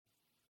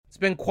It's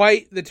been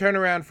quite the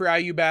turnaround for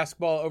IU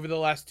basketball over the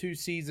last 2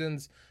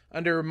 seasons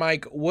under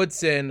Mike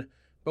Woodson,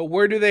 but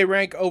where do they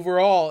rank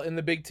overall in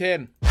the Big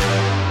Ten?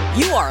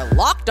 You are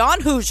Locked On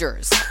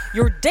Hoosiers,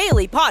 your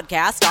daily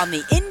podcast on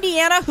the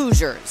Indiana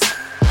Hoosiers.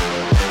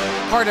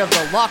 Part of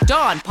the Locked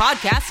On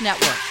Podcast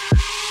Network,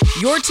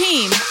 your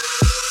team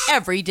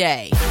every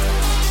day.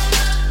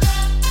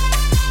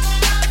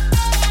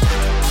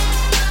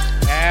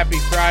 Happy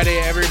Friday,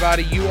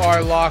 everybody. You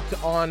are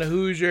Locked On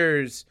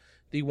Hoosiers,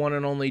 the one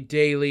and only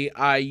daily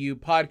IU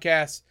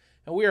podcast,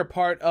 and we are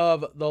part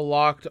of the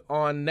Locked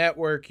On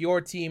Network,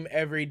 your team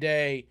every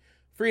day.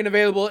 Free and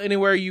available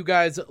anywhere you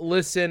guys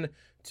listen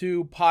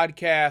to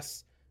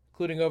podcasts,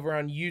 including over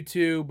on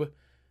YouTube.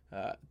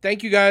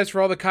 Thank you guys for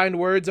all the kind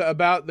words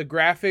about the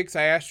graphics.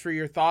 I asked for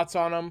your thoughts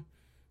on them.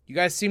 You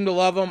guys seem to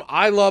love them.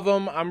 I love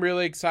them. I'm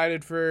really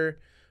excited for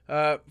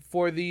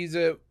these.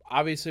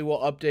 Obviously, we'll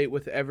update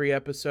with every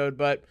episode,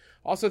 but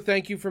also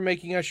thank you for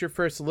making us your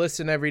first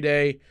listen every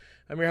day.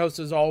 I'm your host,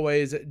 as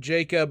always,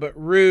 Jacob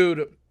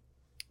Rude.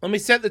 Let me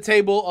set the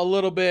table a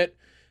little bit,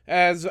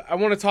 as I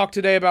want to talk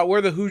today about where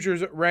the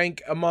Hoosiers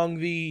rank among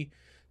the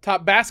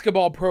top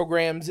basketball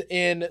programs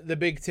in the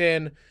Big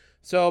Ten.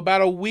 So about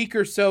a week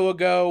or so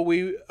ago,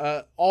 we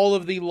all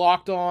of the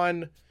Locked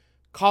On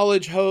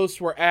college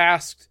hosts were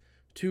asked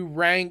to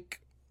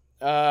rank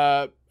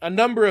a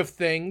number of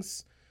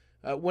things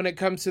when it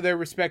comes to their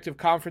respective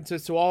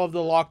conferences. So all of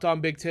the Locked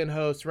On Big Ten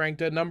hosts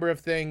ranked a number of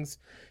things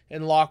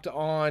in Locked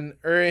On,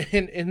 or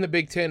in the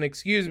Big Ten,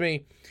 excuse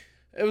me.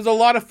 It was a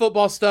lot of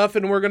football stuff,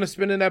 and we're going to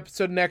spend an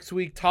episode next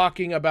week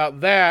talking about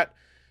that.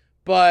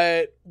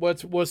 But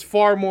what was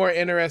far more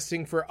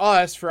interesting for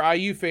us, for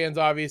IU fans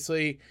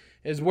obviously,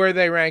 is where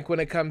they rank when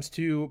it comes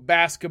to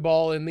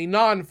basketball and the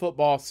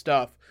non-football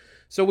stuff.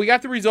 So we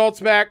got the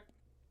results back,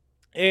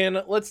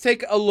 and let's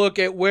take a look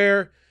at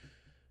where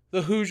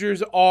the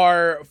Hoosiers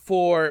are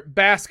for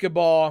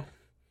basketball.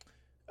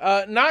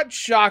 Not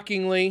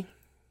shockingly,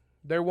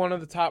 they're one of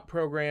the top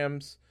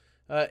programs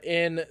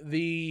in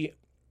the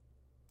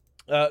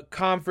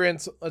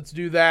conference. Let's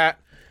do that.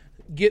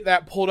 Get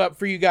that pulled up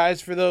for you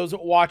guys, for those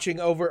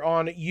watching over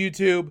on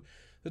YouTube.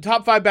 The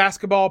top 5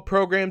 basketball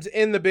programs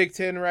in the Big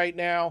Ten right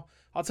now.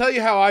 I'll tell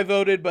you how I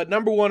voted, but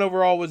number 1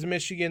 overall was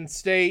Michigan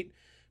State.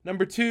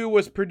 Number 2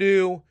 was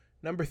Purdue.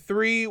 Number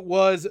 3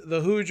 was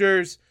the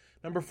Hoosiers.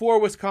 Number 4,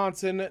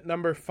 Wisconsin.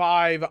 Number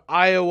 5,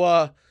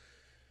 Iowa.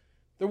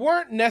 There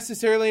weren't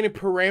necessarily any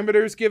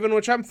parameters given,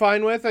 which I'm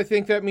fine with. I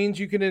think that means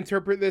you can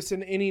interpret this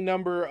in any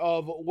number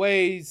of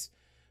ways.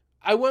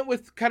 I went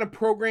with kind of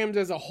programs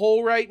as a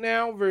whole right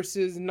now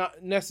versus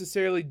not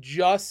necessarily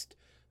just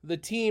the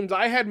teams.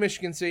 I had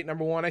Michigan State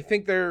number 1. I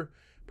think they're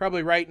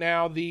probably right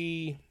now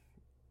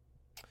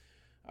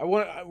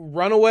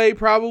Runaway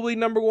probably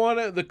number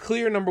 1, the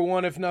clear number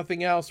 1 if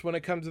nothing else when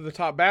it comes to the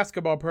top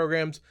basketball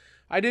programs.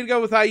 I did go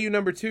with IU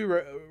number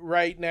 2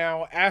 right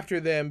now after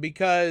them,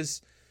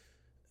 because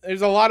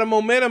there's a lot of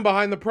momentum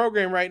behind the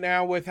program right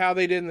now with how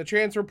they did in the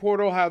transfer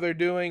portal, how they're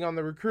doing on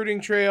the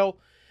recruiting trail.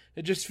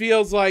 It just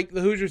feels like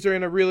the Hoosiers are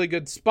in a really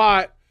good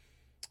spot.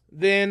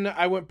 Then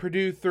I went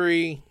Purdue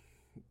 3,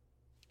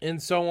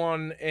 and so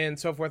on and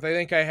so forth. I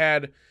think I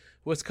had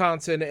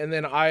Wisconsin and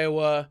then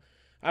Iowa.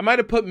 I might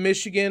have put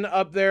Michigan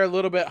up there a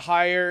little bit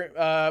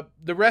higher.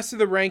 The rest of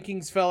the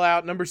rankings fell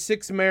out. Number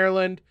 6,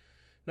 Maryland.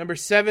 Number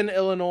 7,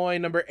 Illinois.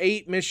 Number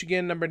 8,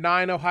 Michigan. Number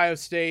 9, Ohio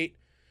State.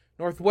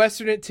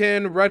 Northwestern at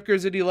 10,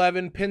 Rutgers at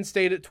 11, Penn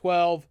State at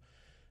 12,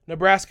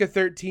 Nebraska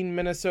 13,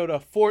 Minnesota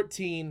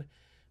 14.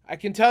 I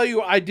can tell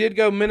you I did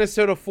go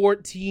Minnesota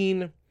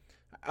 14.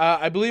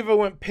 I believe I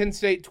went Penn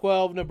State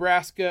 12,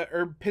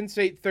 Penn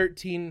State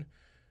 13,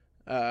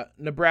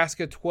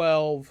 Nebraska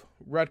 12,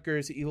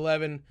 Rutgers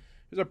 11.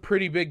 There's a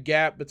pretty big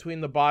gap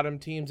between the bottom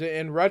teams,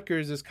 and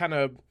Rutgers is kind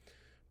of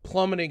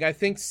plummeting. I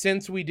think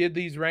since we did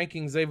these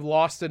rankings, they've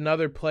lost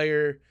another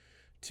player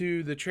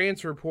to the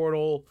transfer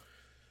portal.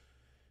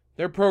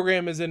 Their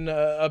program is in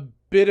a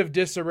bit of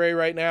disarray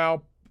right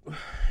now.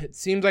 It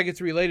seems like it's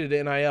related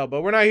to NIL,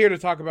 but we're not here to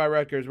talk about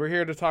Rutgers. We're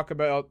here to talk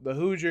about the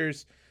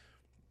Hoosiers.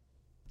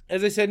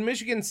 As I said,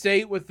 Michigan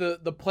State, with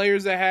the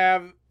players they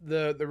have,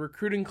 the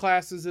recruiting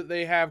classes that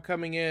they have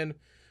coming in,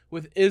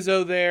 with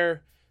Izzo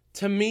there,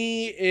 to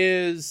me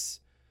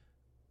is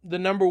the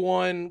number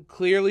 1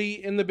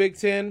 clearly in the Big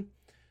Ten.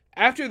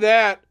 After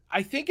that,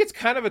 I think it's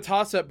kind of a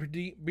toss-up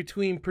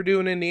between Purdue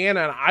and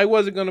Indiana, and I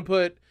wasn't going to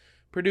put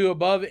Purdue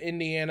above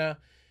Indiana.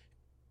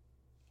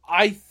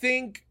 I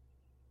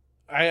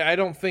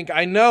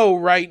know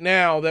right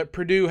now that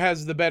Purdue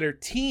has the better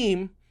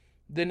team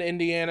than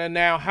Indiana.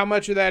 Now, how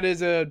much of that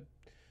is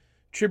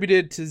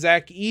attributed to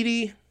Zach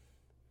Edey?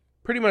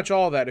 Pretty much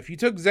all of that. If you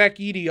took Zach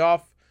Edey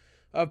off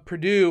of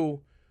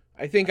Purdue,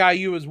 I think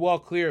IU is well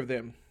clear of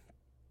them.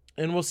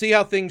 And we'll see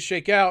how things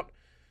shake out.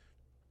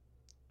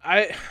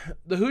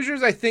 The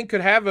Hoosiers, I think,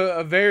 could have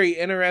a very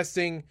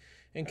interesting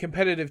and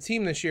competitive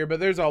team this year, but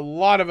there's a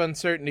lot of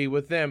uncertainty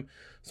with them.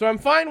 So I'm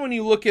fine when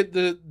you look at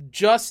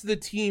just the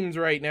teams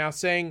right now,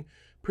 saying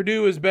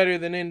Purdue is better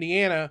than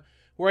Indiana.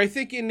 Where I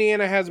think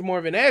Indiana has more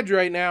of an edge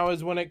right now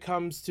is when it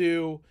comes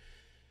to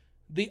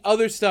the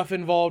other stuff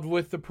involved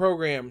with the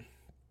program.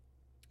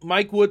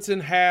 Mike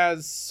Woodson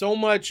has so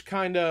much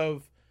kind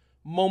of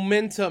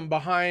momentum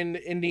behind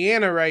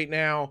Indiana right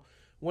now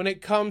when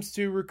it comes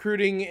to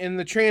recruiting in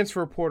the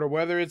transfer portal,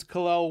 whether it's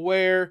Khalil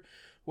Ware,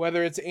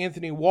 whether it's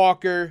Anthony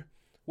Walker,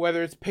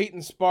 whether it's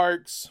Peyton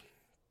Sparks,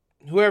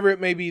 whoever it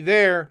may be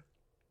there,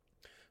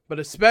 but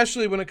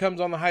especially when it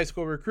comes on the high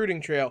school recruiting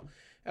trail.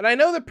 And I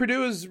know that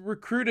Purdue has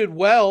recruited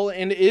well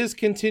and is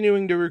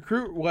continuing to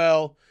recruit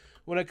well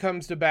when it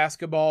comes to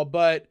basketball,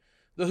 but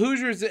the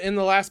Hoosiers in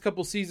the last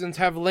couple seasons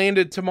have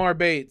landed Tamar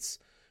Bates,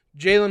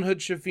 Jalen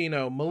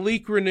Hood-Schifino,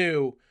 Malik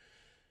Renew,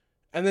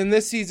 and then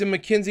this season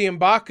Mackenzie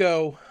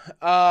Mbako.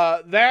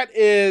 That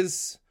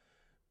is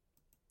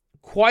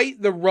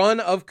quite the run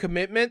of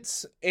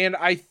commitments, and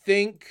I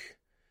think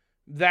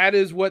that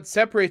is what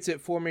separates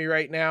it for me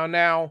right now.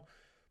 Now,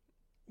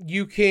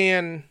 you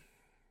can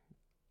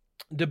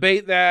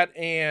debate that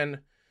and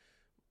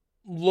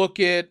look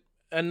at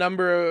a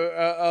number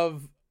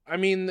of,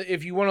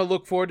 if you want to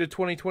look forward to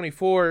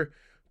 2024,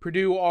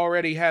 Purdue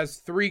already has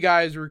 3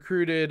 guys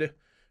recruited,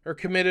 or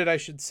committed, I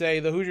should say.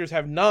 The Hoosiers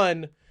have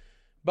none,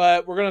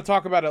 but we're going to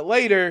talk about it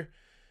later.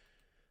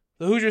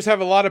 The Hoosiers have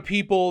a lot of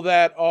people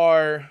that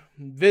are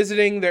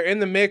visiting. They're in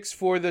the mix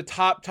for the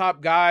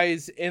top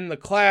guys in the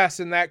class,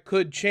 and that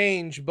could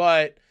change,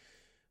 but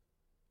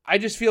I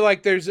just feel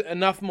like there's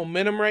enough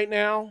momentum right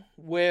now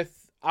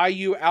with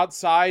IU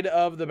outside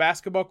of the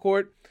basketball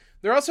court.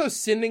 They're also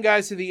sending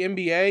guys to the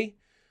NBA,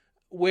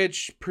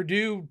 which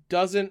Purdue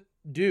doesn't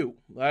do.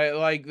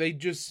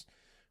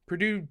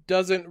 Purdue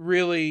doesn't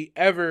really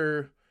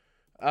ever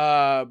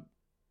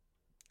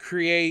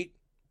create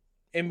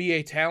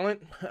NBA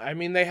talent. I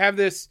mean, they have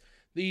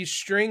these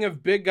string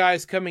of big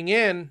guys coming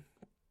in,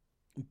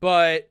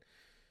 but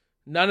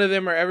none of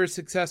them are ever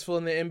successful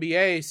in the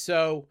NBA.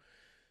 So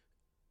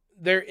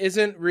there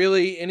isn't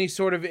really any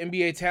sort of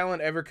NBA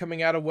talent ever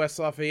coming out of West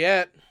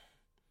Lafayette.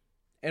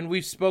 And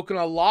we've spoken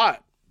a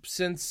lot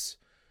since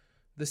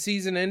the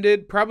season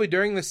ended, probably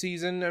during the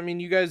season. I mean,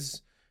 you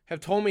guys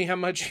have told me how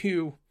much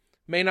you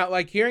may not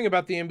like hearing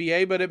about the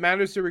NBA, but it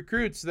matters to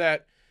recruits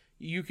that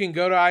you can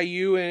go to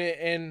IU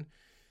and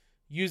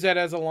use that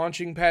as a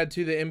launching pad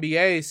to the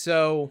NBA.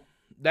 So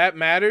that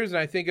matters, and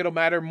I think it'll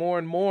matter more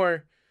and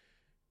more.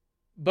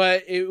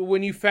 But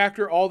when you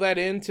factor all that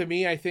in, to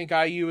me, I think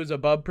IU is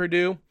above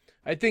Purdue.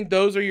 I think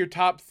those are your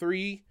top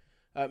 3,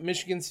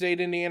 Michigan State,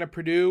 Indiana,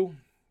 Purdue.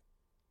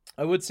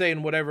 I would say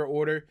in whatever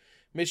order.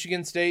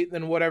 Michigan State,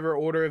 then whatever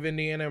order of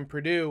Indiana and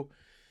Purdue.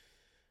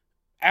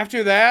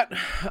 After that,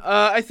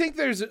 I think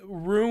there's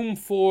room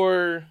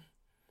for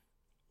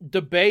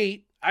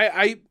debate.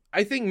 I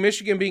think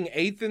Michigan being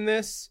 8th in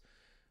this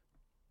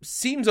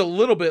seems a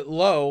little bit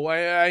low.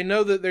 I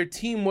know that their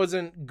team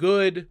wasn't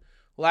good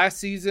last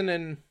season,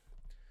 and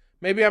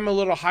maybe I'm a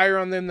little higher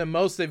on them than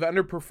most. They've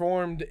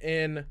underperformed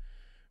in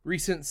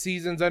recent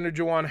seasons under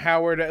Juwan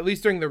Howard, at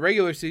least during the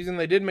regular season.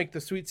 They did make the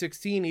Sweet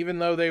 16, even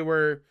though they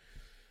were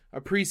a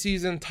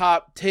preseason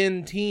top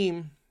 10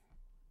 team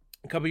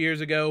a couple years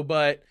ago,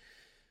 but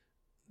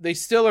they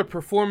still are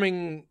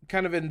performing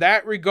kind of in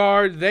that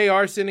regard. They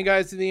are sending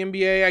guys to the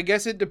NBA. I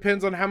guess it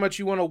depends on how much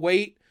you want to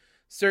weight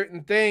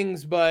certain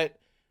things, but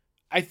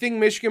I think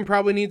Michigan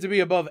probably needs to be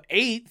above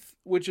 8th,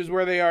 which is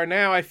where they are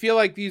now. I feel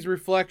like these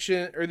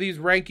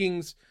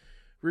rankings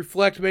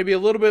reflect maybe a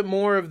little bit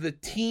more of the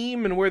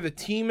team and where the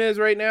team is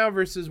right now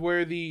versus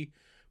where the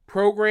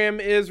program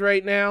is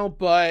right now.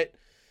 But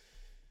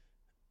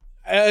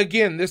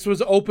again, this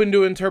was open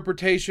to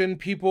interpretation.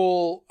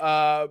 People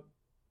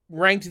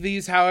ranked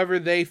these however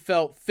they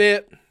felt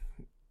fit,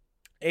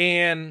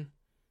 and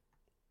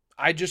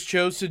I just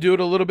chose to do it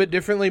a little bit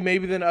differently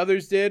maybe than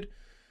others did.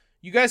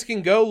 You guys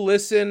can go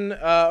listen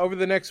over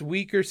the next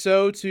week or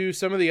so to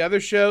some of the other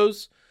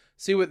shows,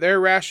 see what their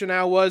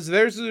rationale was.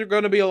 Theirs are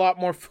going to be a lot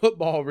more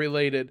football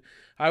related.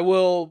 I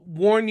will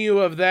warn you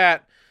of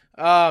that.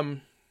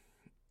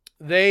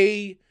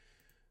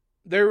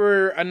 There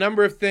were a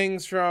number of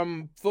things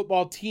from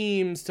football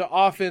teams to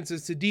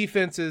offenses to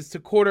defenses to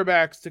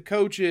quarterbacks to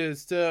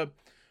coaches to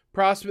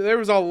prospects. There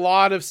was a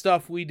lot of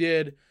stuff we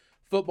did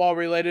football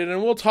related,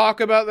 and we'll talk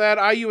about that.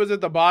 IU was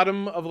at the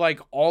bottom of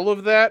all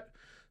of that.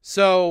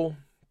 So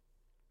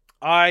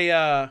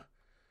I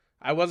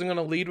wasn't going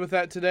to lead with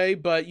that today,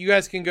 but you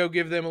guys can go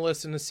give them a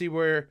listen to see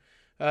where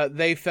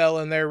they fell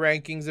in their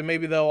rankings, and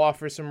maybe they'll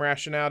offer some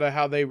rationale to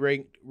how they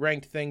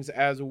ranked things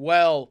as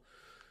well.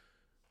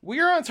 We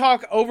are going to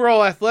talk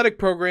overall athletic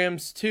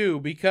programs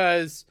too,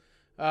 because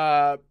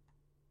that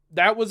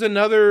was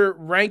another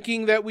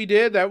ranking that we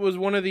did. That was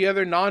one of the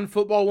other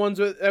non-football ones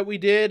that we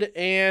did,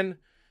 and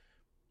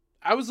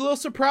I was a little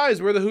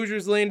surprised where the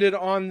Hoosiers landed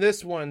on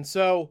this one.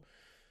 So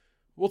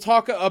we'll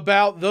talk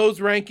about those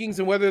rankings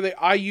and whether the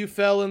IU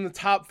fell in the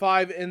top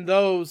 5 in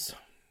those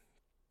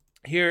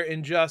here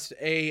in just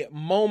a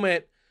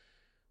moment.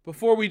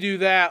 Before we do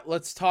that,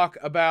 let's talk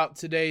about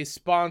today's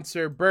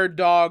sponsor, Bird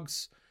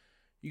Dogs.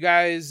 You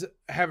guys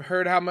have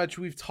heard how much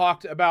we've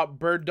talked about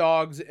Bird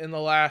Dogs in the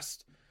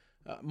last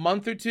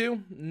month or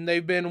two. And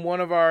they've been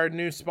one of our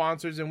new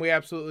sponsors, and we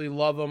absolutely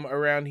love them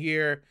around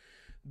here.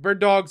 Bird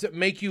Dogs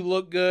make you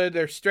look good.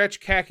 Their stretch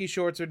khaki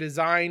shorts are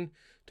designed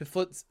to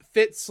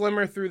fit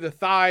slimmer through the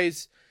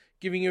thighs,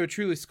 giving you a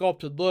truly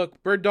sculpted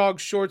look. Bird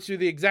Dogs shorts do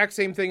the exact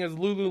same thing as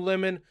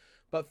Lululemon,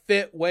 but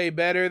fit way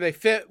better. They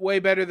fit way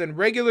better than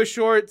regular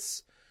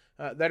shorts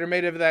that are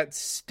made of that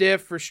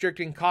stiff,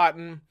 restricting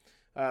cotton.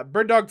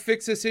 Bird Dog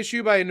fixed this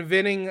issue by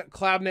inventing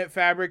cloud knit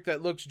fabric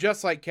that looks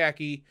just like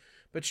khaki,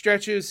 but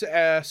stretches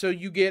so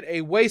you get a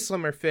way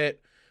slimmer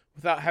fit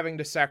without having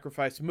to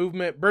sacrifice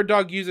movement. Bird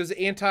Dog uses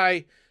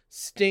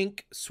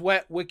anti-stink,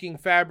 sweat-wicking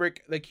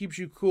fabric that keeps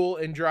you cool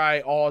and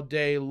dry all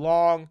day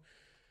long.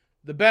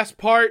 The best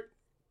part,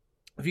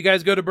 if you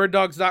guys go to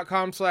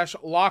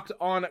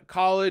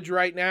birddogs.com/lockedoncollege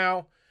right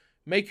now,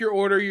 make your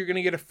order. You're going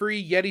to get a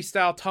free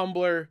Yeti-style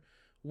tumbler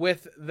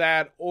with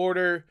that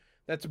order.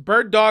 That's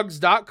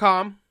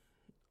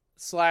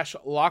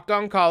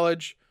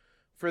birddogs.com/lockedoncollege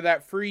for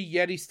that free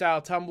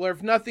Yeti-style tumbler.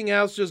 If nothing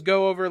else, just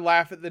go over,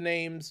 laugh at the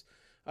names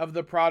of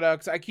the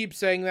products. I keep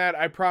saying that.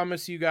 I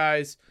promise you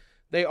guys,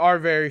 they are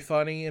very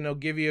funny, and it'll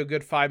give you a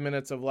good 5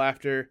 minutes of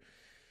laughter.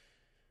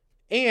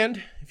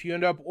 And if you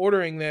end up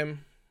ordering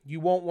them,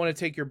 you won't want to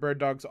take your Bird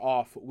Dogs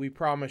off. We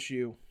promise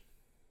you.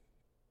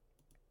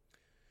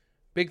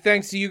 Big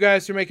thanks to you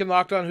guys for making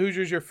Locked On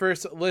Hoosiers your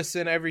first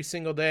listen every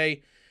single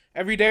day.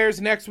 Every day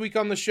is next week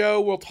on the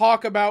show. We'll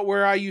talk about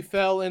where IU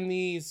fell in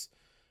these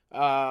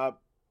football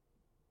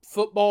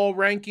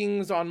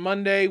rankings on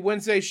Monday.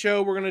 Wednesday's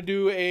show, we're going to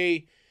do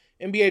a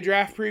NBA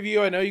draft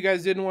preview. I know you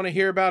guys didn't want to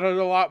hear about it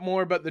a lot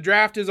more, but the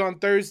draft is on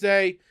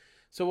Thursday.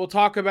 So we'll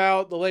talk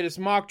about the latest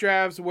mock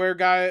drafts, where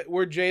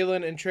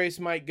Jalen and Trace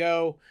might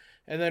go,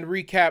 and then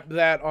recap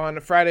that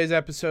on Friday's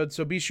episode.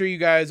 So be sure you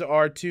guys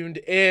are tuned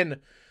in.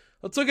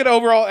 Let's look at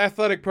overall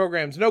athletic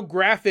programs. No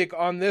graphic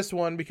on this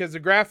one because the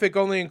graphic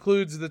only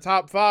includes the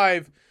top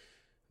 5.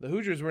 The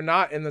Hoosiers were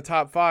not in the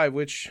top 5,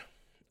 which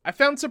I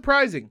found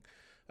surprising.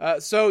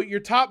 So your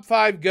top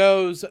 5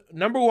 goes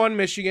number 1,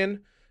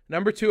 Michigan.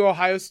 Number 2,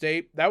 Ohio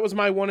State. That was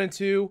my 1 and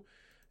 2.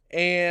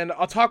 And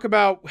I'll talk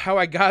about how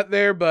I got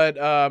there, but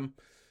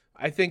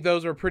I think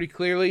those were pretty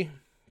clearly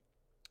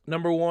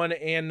number 1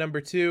 and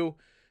number 2.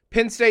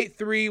 Penn State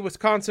 3,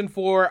 Wisconsin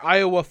 4,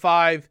 Iowa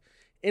 5,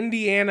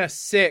 Indiana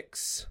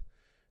 6.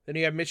 Then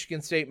you have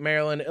Michigan State,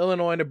 Maryland,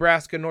 Illinois,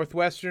 Nebraska,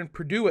 Northwestern,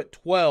 Purdue at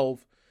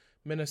 12,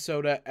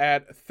 Minnesota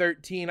at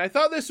 13. I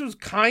thought this was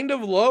kind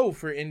of low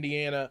for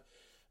Indiana.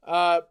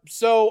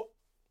 So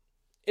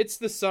it's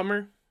the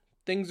summer.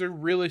 Things are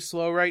really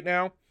slow right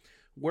now.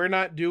 We're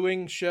not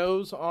doing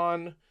shows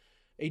on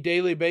a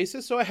daily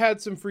basis, so I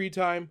had some free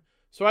time.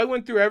 So I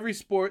went through every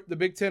sport the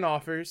Big Ten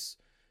offers,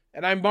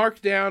 and I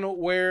marked down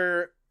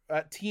where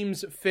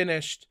teams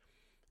finished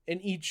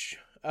in each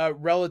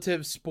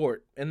relative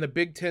sport in the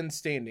Big Ten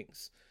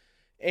standings.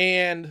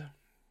 And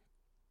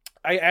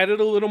I added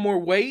a little more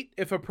weight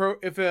if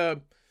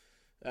an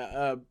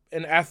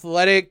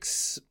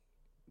athletics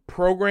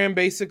program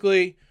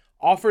basically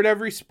offered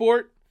every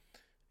sport.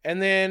 And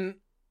then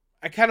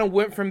I kind of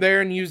went from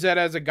there and used that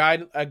as a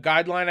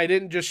guideline. I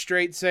didn't just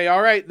straight say,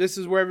 all right, this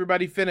is where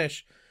everybody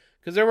finished.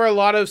 Because there were a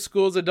lot of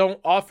schools that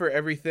don't offer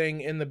everything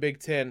in the Big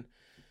Ten.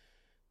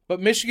 But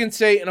Michigan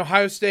State and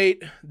Ohio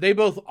State, they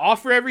both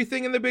offer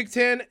everything in the Big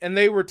Ten, and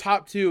they were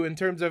top 2 in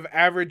terms of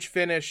average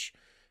finish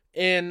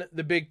in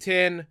the Big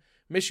Ten.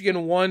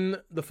 Michigan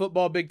won the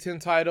football Big Ten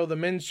title, the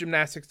men's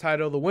gymnastics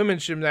title, the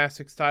women's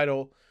gymnastics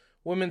title,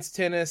 women's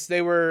tennis.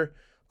 They were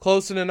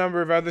close in a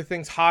number of other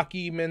things,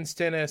 hockey, men's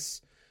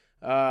tennis.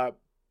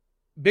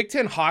 Big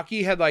Ten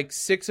hockey had like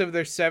 6 of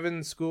their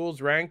 7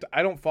 schools ranked.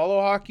 I don't follow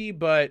hockey,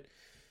 but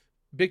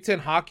Big Ten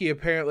hockey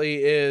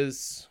apparently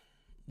is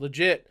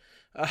legit.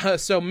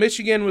 So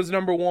Michigan was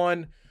number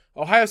 1.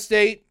 Ohio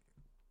State,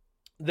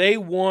 they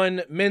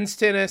won men's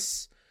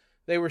tennis.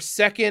 They were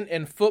second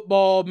in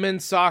football,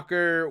 men's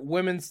soccer,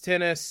 women's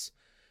tennis.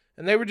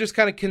 And they were just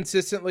kind of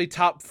consistently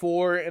top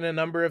 4 in a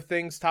number of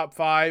things, top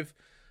 5.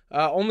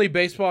 Only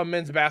baseball and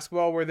men's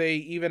basketball were they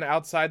even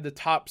outside the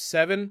top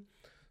 7.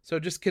 So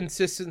just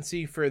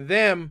consistency for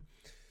them.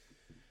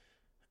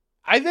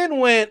 I then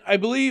went, I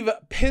believe,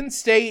 Penn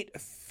State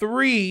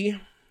 3,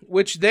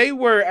 which they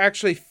were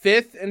actually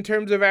 5th in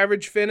terms of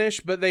average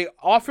finish, but they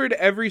offered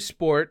every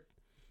sport.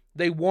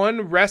 They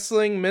won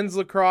wrestling, men's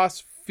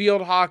lacrosse,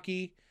 field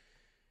hockey,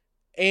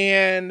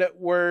 and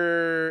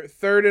were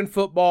 3rd in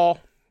football.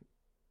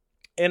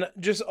 And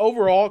just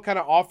overall kind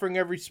of offering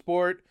every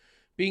sport,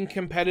 being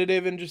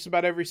competitive in just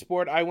about every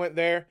sport. I went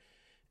there.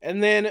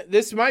 And then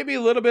this might be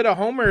a little bit of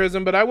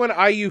homerism, but I went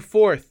IU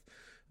 4th.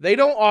 They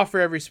don't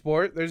offer every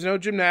sport. There's no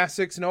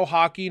gymnastics, no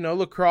hockey, no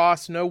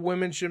lacrosse, no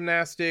women's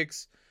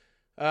gymnastics,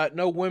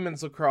 no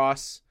women's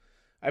lacrosse.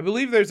 I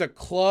believe there's a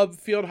club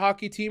field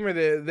hockey team,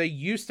 or they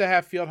used to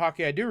have field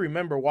hockey. I do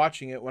remember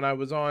watching it when I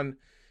was on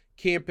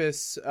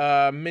campus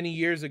many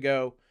years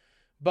ago.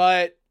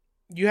 But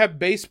you have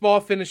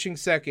baseball finishing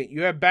 2nd.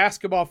 You have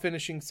basketball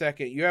finishing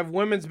 2nd. You have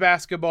women's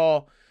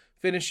basketball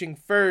finishing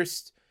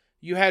 1st.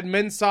 You had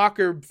men's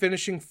soccer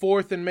finishing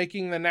 4th and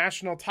making the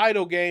national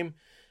title game.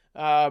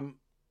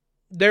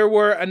 There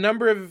were a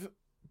number of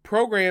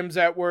programs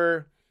that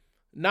were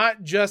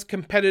not just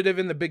competitive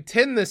in the Big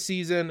Ten this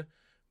season,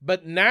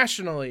 but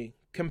nationally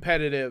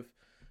competitive.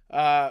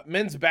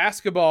 Men's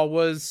basketball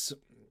was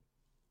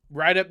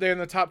right up there in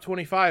the top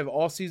 25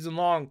 all season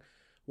long.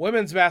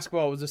 Women's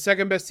basketball was the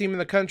second best team in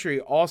the country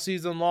all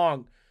season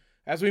long.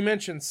 As we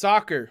mentioned,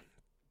 soccer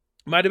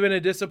might have been a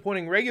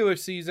disappointing regular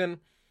season,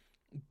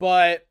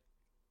 but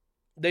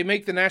they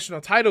make the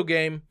national title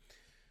game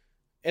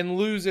and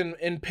lose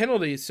in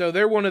penalties. So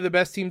they're one of the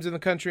best teams in the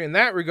country in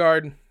that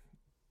regard.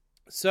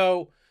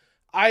 So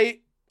I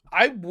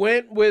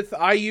went with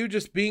IU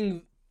just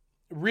being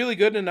really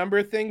good in a number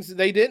of things.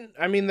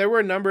 There were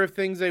a number of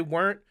things they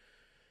weren't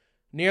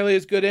nearly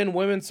as good in.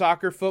 Women's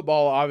soccer,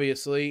 football,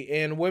 obviously,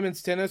 and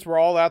women's tennis were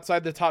all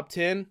outside the top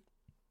 10.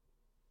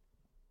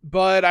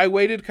 But I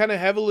weighted kind of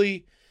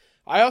heavily.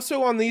 I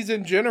also, on these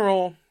in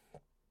general,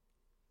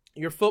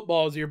 your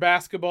footballs, your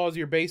basketballs,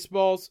 your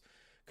baseballs,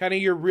 kind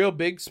of your real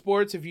big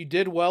sports, if you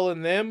did well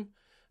in them,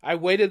 I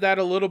weighted that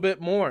a little bit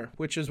more,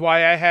 which is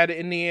why I had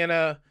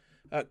Indiana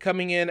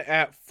coming in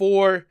at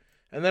 4.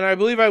 And then I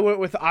believe I went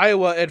with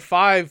Iowa at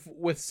 5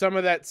 with some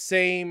of that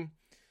same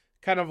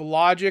kind of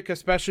logic,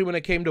 especially when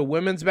it came to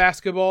women's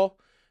basketball.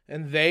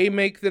 And they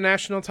make the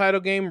national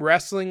title game.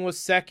 Wrestling was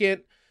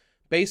second.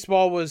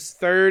 Baseball was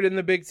third in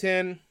the Big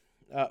Ten.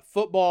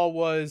 Football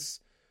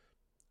was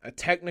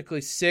technically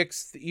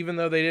 6th, even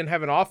though they didn't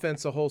have an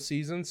offense the whole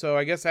season. So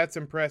I guess that's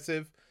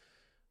impressive.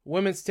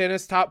 Women's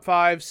tennis, top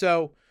 5.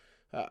 So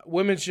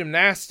women's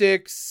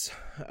gymnastics,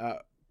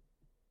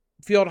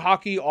 field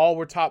hockey, all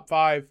were top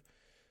 5.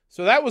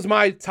 So that was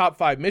my top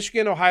 5.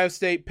 Michigan, Ohio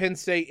State, Penn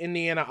State,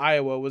 Indiana,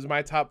 Iowa was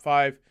my top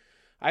 5.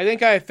 I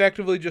think I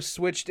effectively just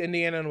switched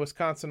Indiana and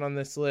Wisconsin on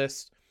this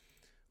list.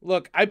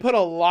 Look, I put a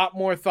lot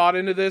more thought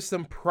into this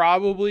than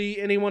probably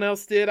anyone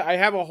else did. I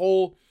have a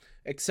whole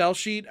Excel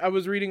sheet I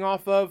was reading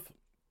off of.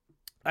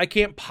 I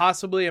can't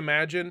possibly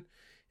imagine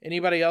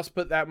anybody else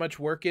put that much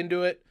work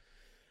into it.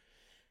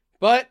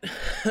 But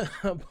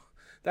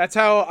that's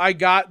how I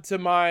got to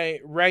my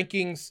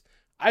rankings.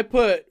 I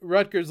put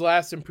Rutgers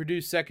last and Purdue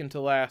second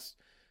to last.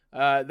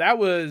 Neither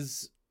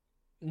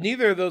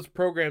of those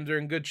programs are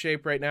in good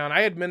shape right now, and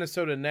I had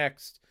Minnesota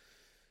next.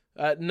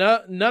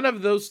 None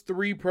of those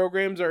 3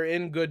 programs are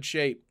in good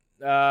shape.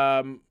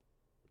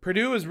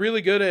 Purdue is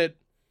really good at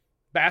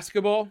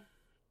basketball.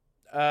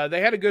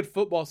 They had a good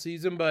football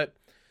season, but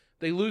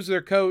they lose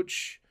their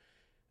coach.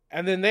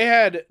 And then they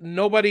had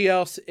nobody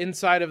else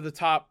inside of the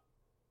top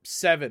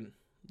 7,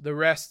 the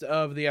rest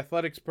of the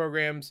athletics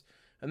programs.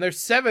 And there's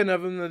 7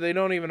 of them that they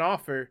don't even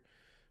offer.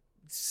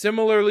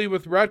 Similarly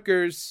with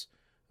Rutgers,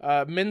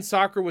 men's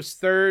soccer was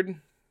 3rd,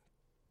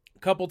 a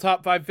couple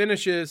top 5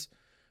 finishes,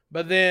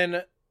 but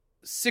then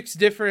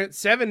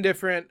 7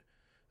 different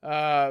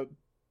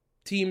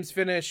teams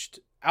finished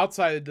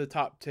outside the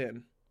top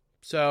 10.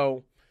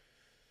 So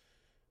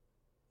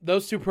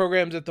those 2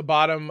 programs at the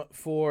bottom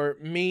for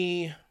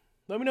me.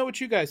 Let me know what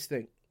you guys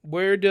think.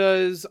 Where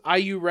does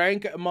IU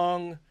rank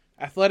among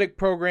athletic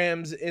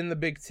programs in the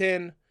Big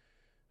Ten?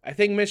 I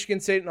think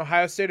Michigan State and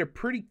Ohio State are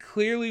pretty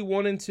clearly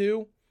 1 and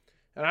 2.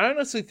 And I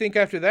honestly think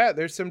after that,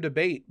 there's some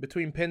debate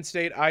between Penn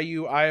State,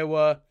 IU,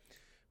 Iowa,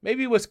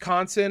 maybe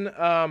Wisconsin.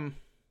 I'm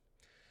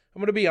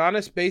going to be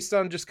honest, based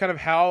on just kind of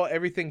how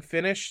everything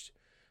finished,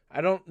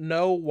 I don't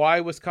know why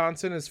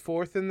Wisconsin is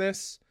 4th in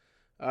this.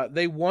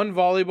 They won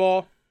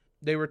volleyball.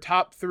 They were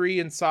top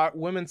 3 in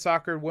women's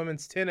soccer,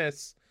 women's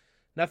tennis.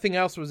 Nothing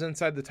else was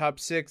inside the top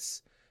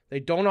 6. They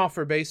don't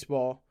offer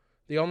baseball,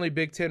 the only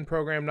Big Ten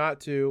program not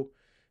to.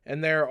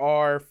 And there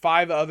are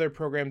 5 other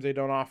programs they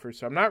don't offer.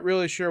 So I'm not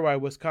really sure why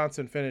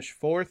Wisconsin finished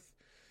 4th.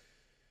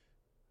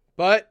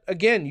 But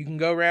again, you can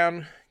go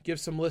around, give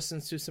some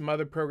listens to some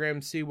other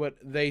programs, see what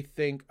they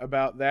think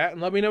about that.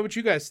 And let me know what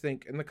you guys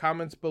think in the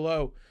comments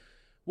below.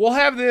 We'll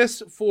have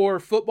this for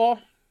football,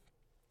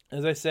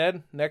 as I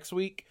said, next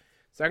week.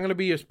 It's not going to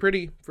be as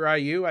pretty for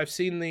IU. I've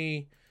seen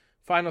the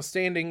final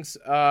standings.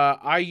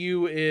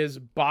 IU is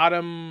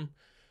bottom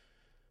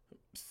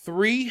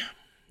 3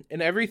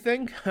 in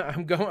everything.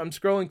 I'm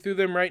scrolling through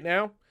them right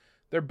now.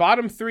 They're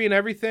bottom 3 in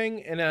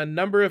everything, and a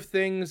number of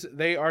things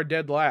they are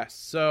dead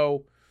last.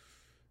 So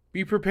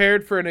be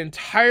prepared for an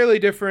entirely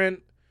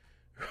different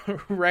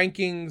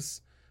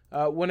rankings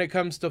when it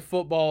comes to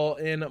football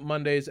in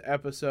Monday's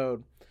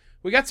episode.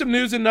 We got some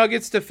news and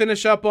nuggets to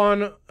finish up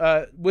on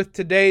with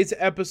today's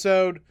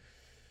episode.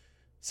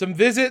 Some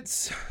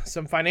visits,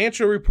 some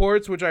financial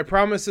reports, which I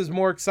promise is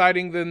more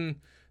exciting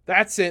than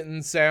that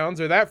sentence sounds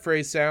or that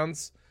phrase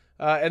sounds.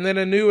 And then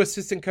a new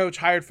assistant coach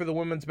hired for the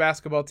women's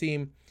basketball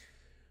team.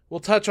 We'll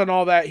touch on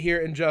all that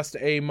here in just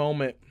a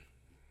moment.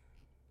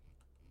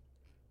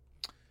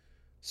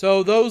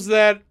 So those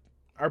that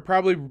are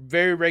probably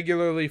very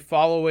regularly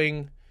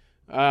following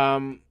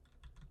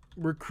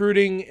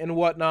recruiting and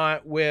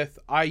whatnot with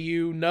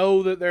IU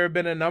know that there have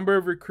been a number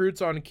of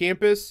recruits on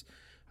campus.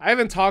 I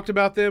haven't talked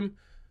about them.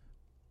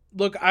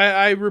 Look,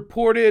 I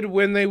reported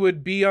when they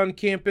would be on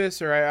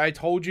campus, or I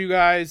told you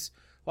guys.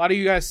 A lot of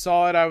you guys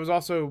saw it. I was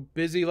also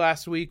busy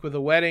last week with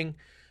a wedding.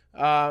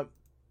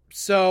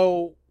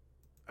 So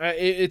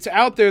it's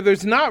out there.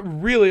 There's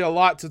not really a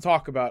lot to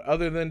talk about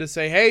other than to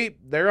say, hey,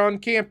 they're on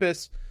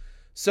campus.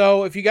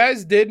 So if you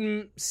guys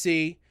didn't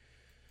see,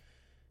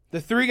 the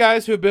 3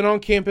 guys who have been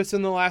on campus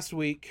in the last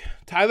week,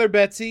 Tyler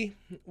Betsy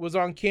was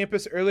on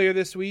campus earlier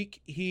this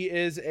week. He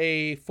is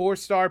a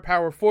 4-star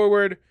power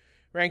forward,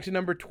 ranked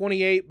number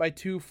 28 by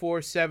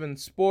 247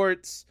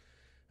 Sports.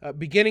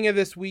 Beginning of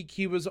this week,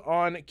 he was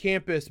on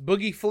campus.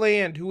 Boogie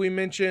Fland, who we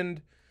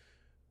mentioned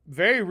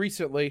very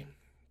recently,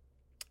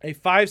 a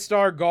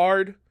 5-star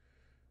guard,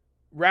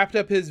 wrapped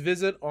up his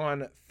visit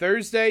on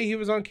Thursday. He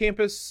was on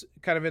campus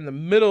kind of in the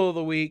middle of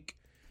the week.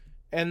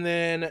 And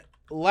then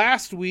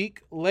late last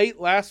week,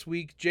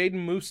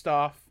 Jaden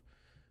Mustaf,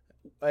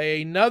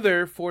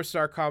 another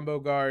 4-star combo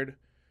guard,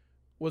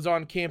 was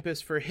on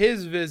campus for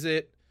his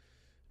visit.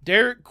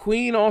 Derek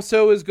Queen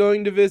also is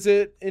going to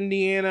visit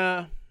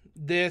Indiana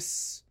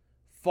this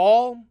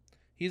fall.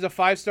 He's a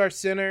 5-star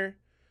center,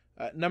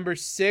 number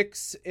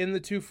 6 in the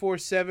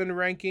 247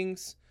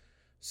 rankings.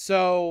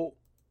 So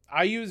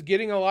IU's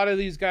getting a lot of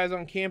these guys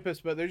on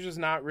campus, but there's just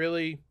not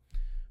really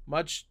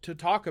much to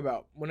talk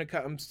about when it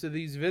comes to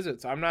these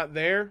visits. I'm not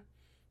there.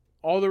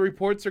 All the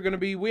reports are going to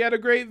be, we had a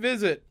great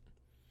visit.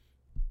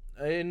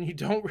 And you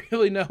don't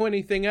really know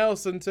anything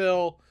else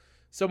until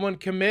someone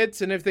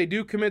commits. And if they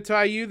do commit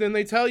to IU, then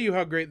they tell you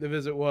how great the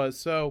visit was.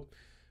 So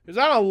there's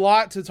not a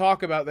lot to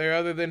talk about there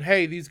other than,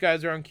 hey, these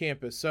guys are on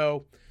campus.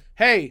 So,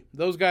 hey,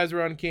 those guys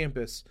are on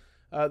campus.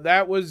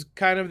 That was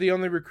kind of the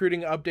only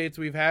recruiting updates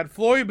we've had.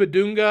 Flory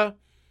Badunga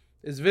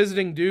is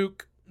visiting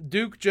Duke.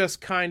 Duke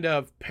just kind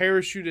of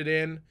parachuted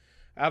in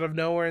out of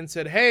nowhere and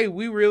said, hey,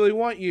 we really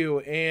want you.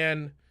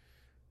 And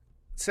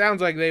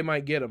sounds like they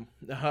might get him.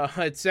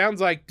 It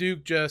sounds like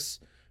Duke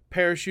just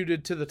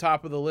parachuted to the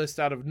top of the list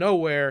out of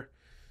nowhere.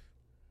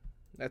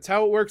 That's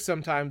how it works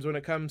sometimes when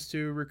it comes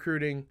to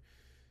recruiting.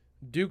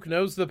 Duke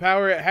knows the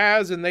power it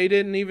has, and they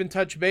didn't even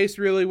touch base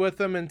really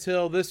with him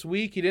until this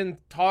week. He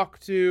didn't talk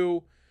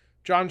to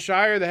John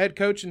Shire, the head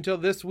coach, until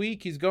this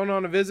week. He's going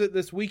on a visit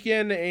this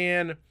weekend,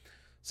 and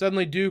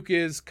suddenly Duke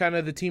is kind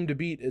of the team to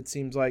beat, it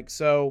seems like.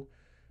 So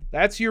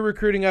that's your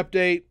recruiting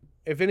update.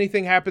 If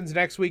anything happens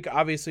next week,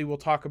 obviously we'll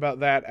talk about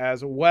that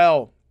as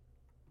well.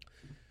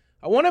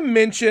 I want to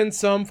mention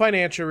some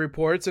financial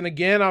reports, and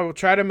again, I will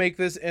try to make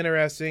this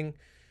interesting,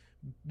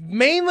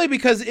 mainly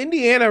because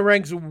Indiana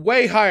ranks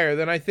way higher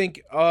than I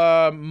think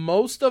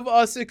most of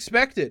us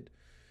expected.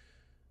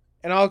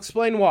 And I'll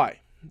explain why.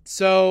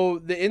 So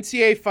the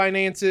NCAA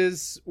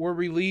finances were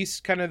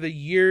released, kind of the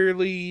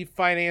yearly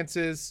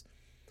finances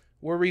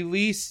were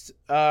released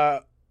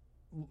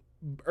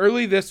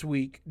early this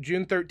week,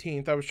 June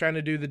 13th. I was trying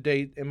to do the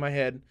date in my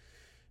head.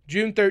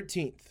 June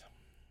 13th.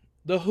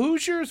 The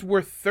Hoosiers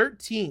were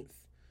 13th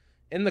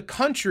in the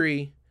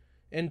country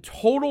in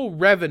total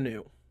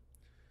revenue,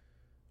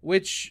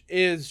 which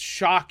is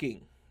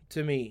shocking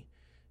to me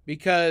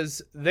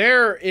because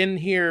they're in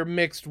here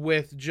mixed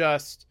with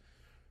just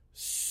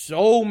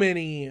so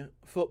many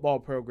football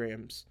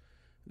programs.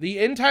 The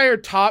entire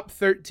top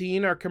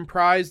 13 are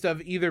comprised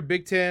of either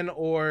Big Ten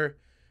or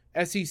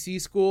SEC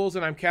schools,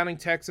 and I'm counting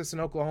Texas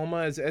and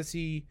Oklahoma as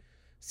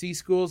SEC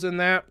schools in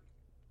that.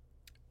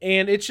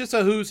 And it's just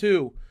a who's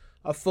who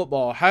of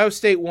football. Ohio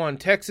State 1,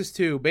 Texas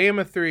 2,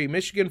 Bama 3,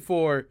 Michigan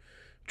 4,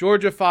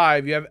 Georgia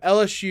 5. You have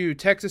LSU,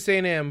 Texas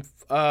A&M,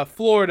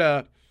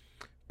 Florida,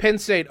 Penn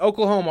State,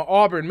 Oklahoma,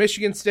 Auburn,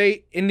 Michigan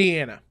State,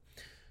 Indiana.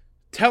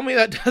 Tell me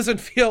that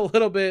doesn't feel a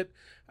little bit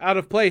out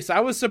of place.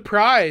 I was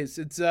surprised.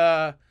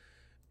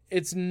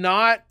 It's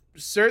not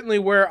certainly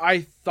where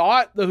I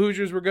thought the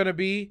Hoosiers were going to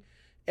be.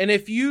 And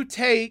if you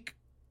take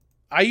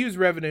IU's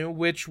revenue,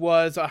 which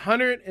was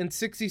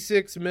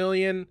 $166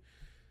 million,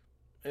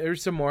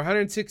 there's some more,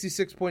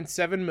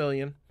 $166.7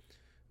 million.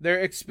 Their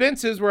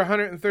expenses were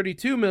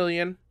 $132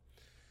 million.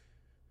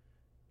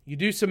 You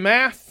do some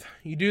math,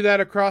 you do that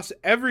across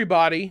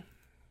everybody.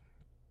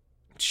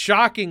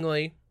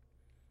 Shockingly,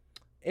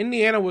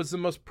 Indiana was the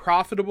most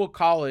profitable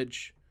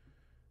college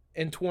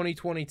in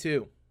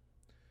 2022.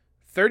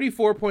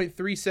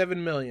 $34.37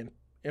 million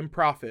in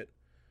profit.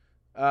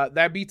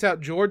 That beats out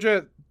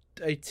Georgia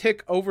a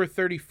tick over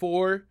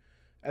 34,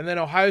 and then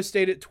Ohio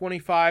State at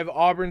 25,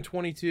 Auburn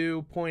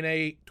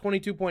 22.8,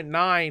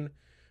 22.9,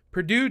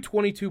 Purdue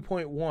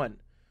 22.1.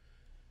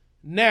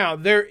 Now,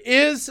 there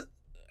is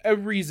a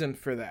reason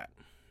for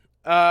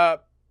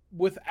that.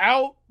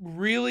 Without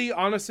really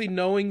honestly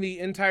knowing the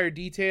entire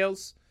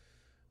details,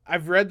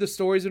 I've read the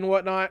stories and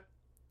whatnot,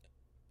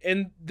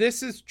 and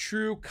this is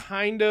true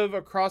kind of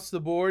across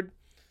the board.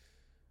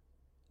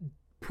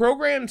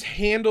 Programs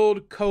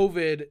handled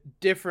COVID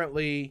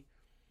differently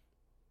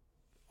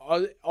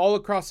all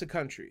across the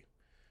country.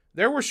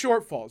 There were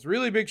shortfalls,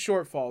 really big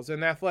shortfalls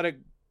in athletic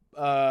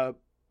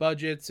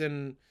budgets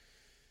and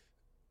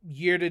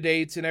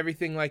year-to-dates and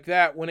everything like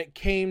that when it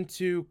came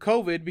to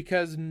COVID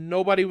because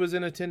nobody was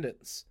in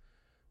attendance.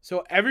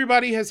 So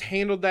everybody has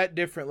handled that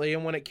differently.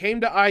 And when it came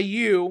to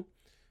IU,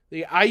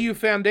 the IU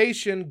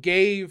Foundation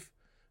gave,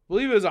 I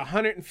believe it was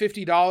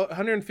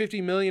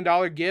 $150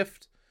 million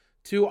gift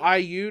to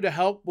IU to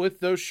help with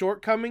those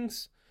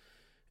shortcomings,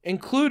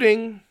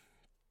 including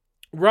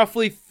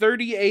roughly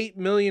 $38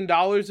 million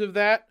of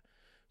that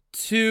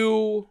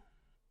to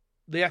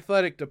the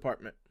athletic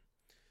department.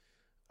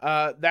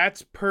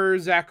 That's per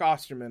Zach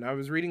Osterman. I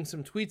was reading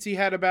some tweets he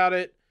had about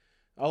it.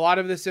 A lot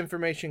of this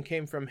information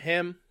came from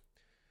him.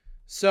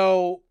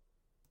 So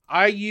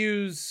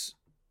IU's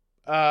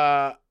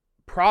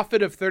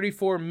profit of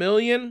 $34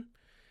 million.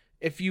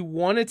 If you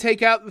want to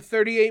take out the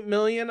 $38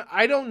 million,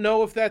 I don't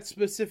know if that's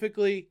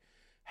specifically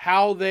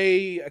how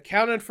they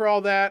accounted for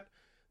all that.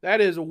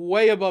 That is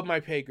way above my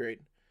pay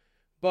grade.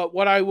 But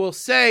what I will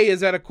say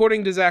is that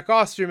according to Zach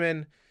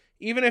Osterman,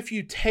 even if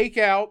you take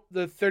out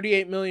the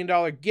 $38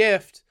 million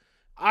gift,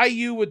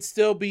 IU would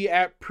still be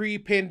at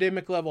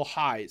pre-pandemic level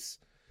highs.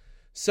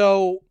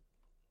 So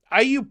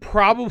IU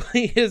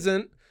probably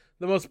isn't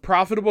the most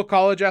profitable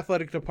college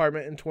athletic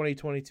department in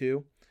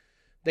 2022.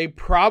 They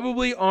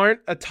probably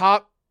aren't a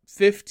top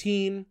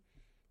 15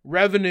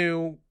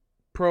 revenue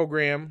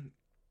program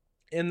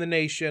in the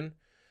nation.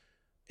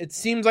 It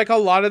seems like a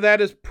lot of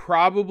that is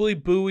probably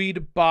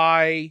buoyed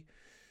by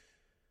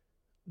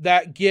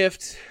that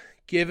gift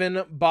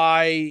given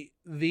by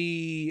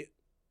the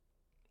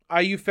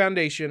IU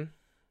Foundation,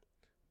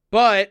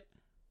 but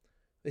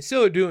they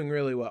still are doing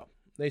really well.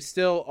 They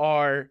still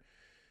are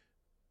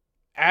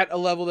at a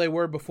level they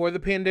were before the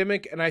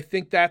pandemic, and I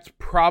think that's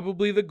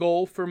probably the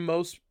goal for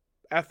most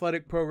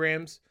athletic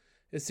programs,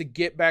 is to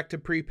get back to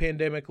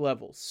pre-pandemic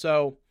levels.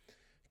 So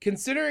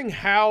considering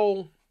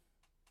how,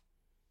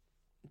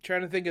 I'm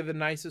trying to think of the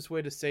nicest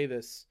way to say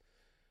this,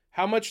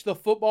 how much the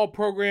football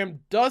program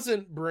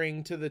doesn't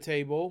bring to the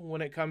table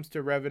when it comes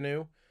to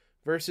revenue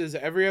versus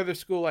every other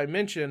school I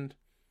mentioned,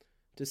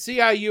 to see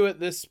IU at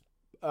this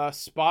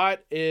spot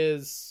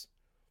is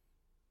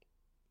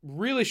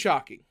really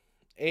shocking.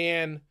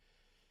 And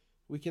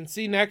we can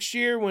see next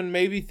year when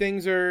maybe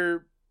things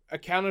are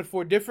accounted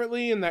for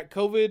differently and that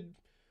COVID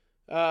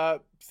the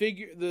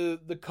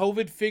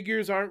COVID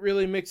figures aren't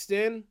really mixed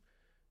in.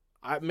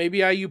 Maybe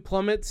IU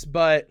plummets,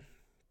 but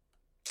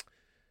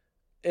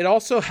it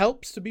also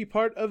helps to be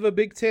part of a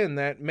Big Ten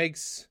that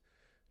makes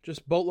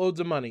just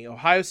boatloads of money.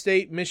 Ohio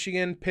State,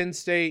 Michigan, Penn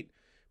State,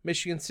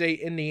 Michigan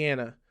State,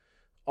 Indiana,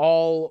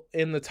 all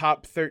in the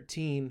top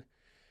 13,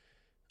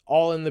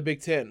 all in the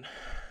Big Ten.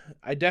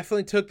 I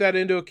definitely took that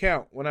into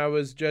account when I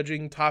was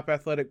judging top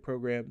athletic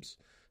programs.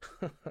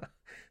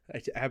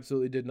 I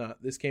absolutely did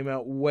not. This came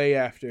out way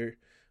after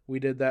we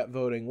did that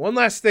voting. One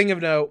last thing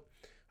of note,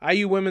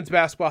 IU women's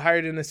basketball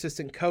hired an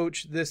assistant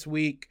coach this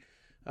week.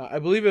 I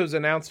believe it was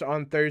announced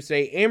on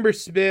Thursday. Amber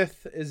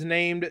Smith is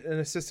named an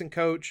assistant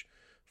coach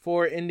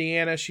for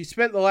Indiana. She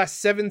spent the last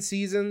 7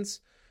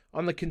 seasons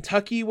on the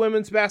Kentucky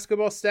women's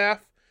basketball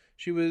staff.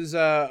 She was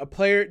a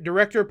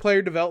director of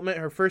player development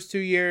her first 2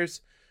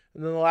 years,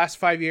 and then the last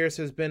 5 years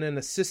has been an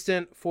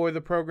assistant for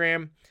the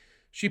program.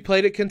 She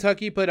played at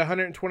Kentucky, played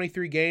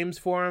 123 games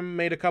for them,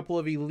 made a couple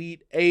of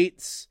Elite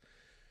Eights.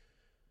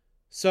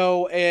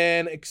 So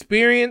an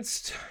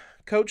experienced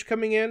coach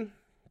coming in.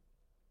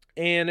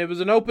 And it was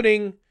an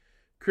opening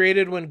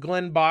created when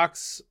Glenn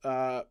Box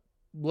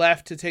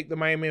left to take the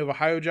Miami of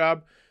Ohio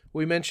job.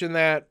 We mentioned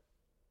that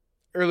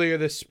earlier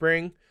this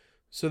spring.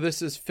 So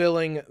this is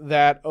filling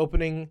that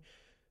opening.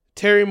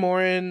 Terry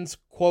Morin's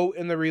quote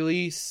in the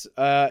release,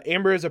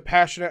 Amber is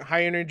passionate,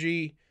 high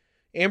energy,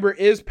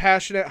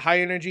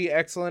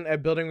 excellent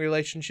at building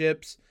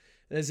relationships,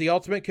 and is the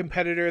ultimate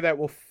competitor that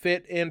will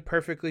fit in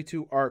perfectly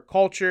to our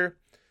culture.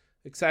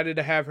 Excited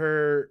to have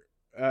her,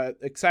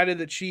 excited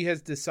that she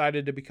has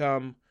decided to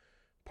become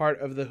part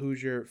of the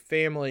Hoosier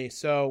family.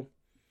 So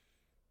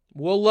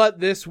we'll let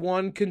this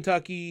one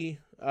Kentucky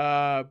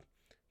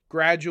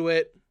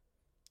graduate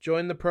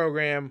join the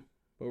program,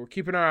 but we're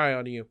keeping our eye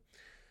on you.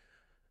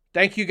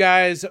 Thank you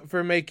guys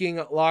for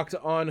making Locked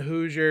On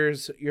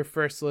Hoosiers your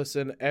first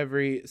listen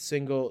every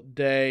single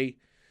day.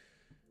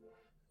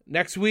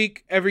 Next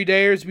week, every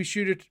dayers, be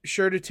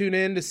sure to tune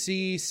in to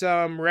see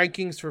some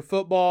rankings for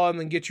football and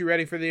then get you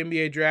ready for the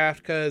NBA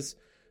draft, because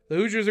the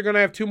Hoosiers are going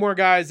to have 2 more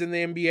guys in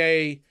the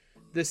NBA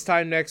this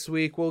time next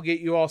week. We'll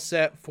get you all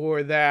set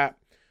for that.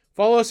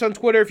 Follow us on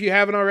Twitter if you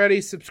haven't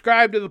already.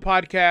 Subscribe to the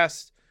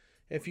podcast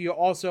if you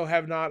also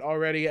have not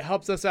already. It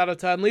helps us out a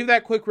ton. Leave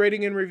that quick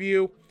rating and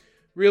review.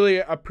 Really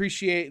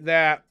appreciate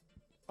that.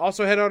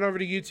 Also, head on over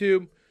to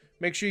YouTube.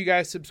 Make sure you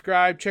guys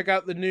subscribe. Check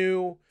out the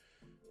new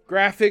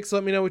graphics.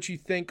 Let me know what you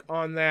think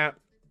on that.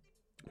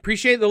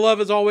 Appreciate the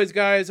love as always,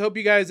 guys. Hope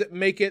you guys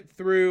make it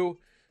through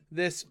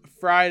this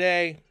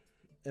Friday.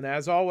 And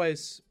as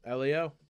always, LEO.